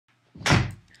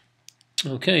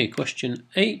Okay, question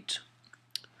 8.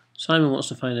 Simon wants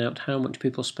to find out how much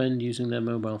people spend using their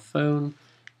mobile phone.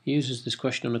 He uses this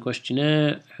question on a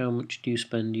questionnaire. How much do you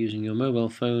spend using your mobile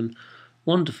phone?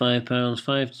 £1 to £5, £5 to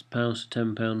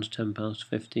 £10, £10 to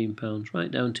 £15.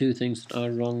 Write down 2 things that are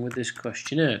wrong with this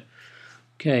questionnaire.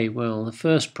 Okay, well, the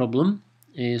first problem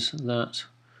is that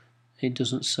it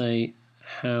doesn't say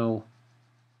how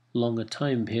long a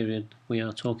time period we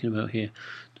are talking about here.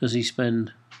 Does he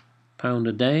spend £1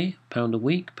 a day, £1 a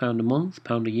week, £1 a month,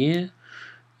 £1 a year?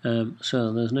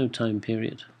 So there's no time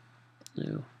period.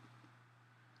 No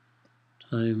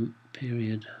time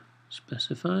period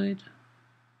specified.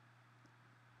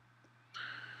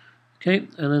 Okay,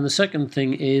 and then the second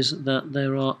thing is that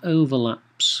there are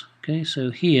overlaps. Okay,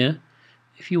 so here,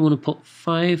 if you want to put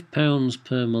 £5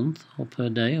 per month or per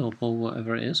day or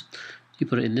whatever it is, do you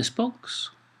put it in this box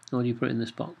or do you put it in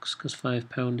this box? Because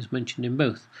 £5 is mentioned in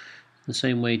both. The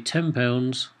same way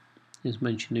 £10 is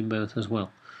mentioned in both as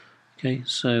well. Okay,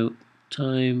 so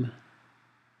time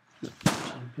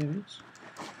periods.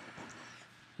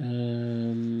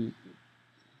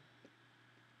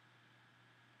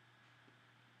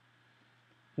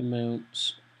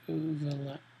 Amounts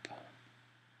overlap.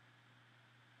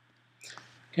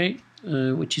 Okay,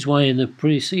 which is why in the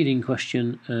preceding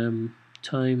question,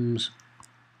 times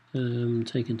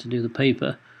taken to do the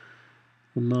paper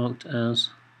were marked as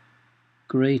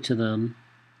greater than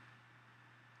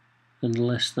and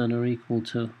less than or equal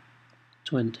to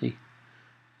 20. And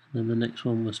then the next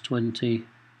one was 20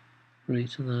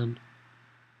 greater than,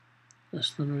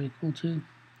 less than or equal to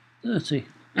 30.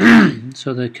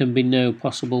 So there can be no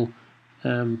possible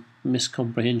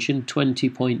miscomprehension.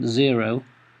 20.0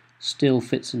 still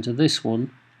fits into this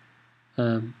one,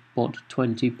 but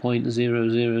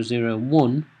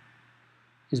 20.0001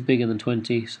 is bigger than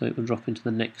 20, so it will drop into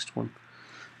the next one.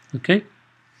 Okay.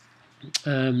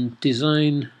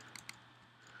 Design.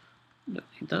 Don't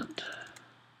need that.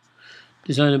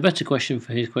 Design a better question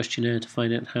for his questionnaire to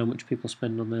find out how much people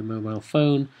spend on their mobile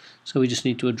phone. So we just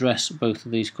need to address both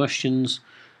of these questions.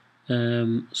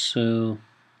 So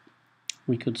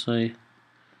we could say,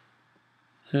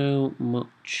 how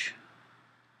much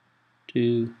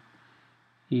do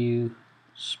you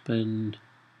spend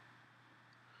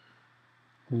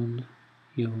on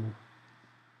your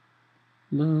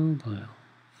mobile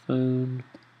phone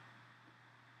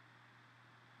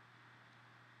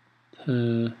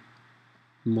per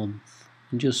month?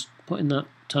 And just putting that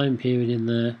time period in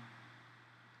there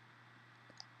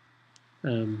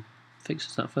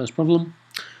fixes that first problem.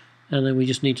 And then we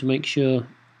just need to make sure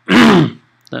that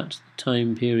the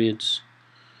time periods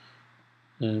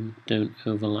don't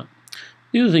overlap.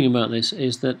 The other thing about this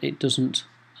is that it doesn't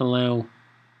allow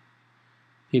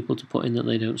people to put in that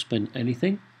they don't spend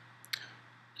anything,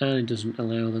 and it doesn't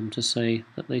allow them to say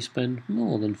that they spend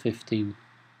more than 15.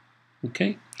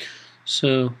 Okay,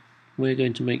 so we're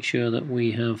going to make sure that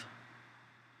we have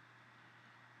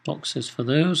boxes for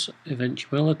those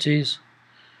eventualities.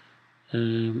 So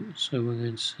we're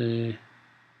going to say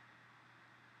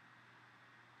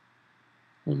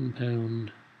 £1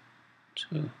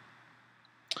 to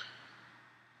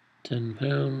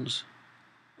 £10,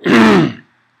 and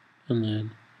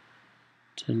then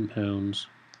 £10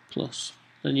 plus.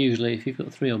 And usually if you've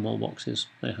got 3 or more boxes,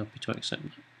 they're happy to accept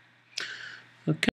that. Okay.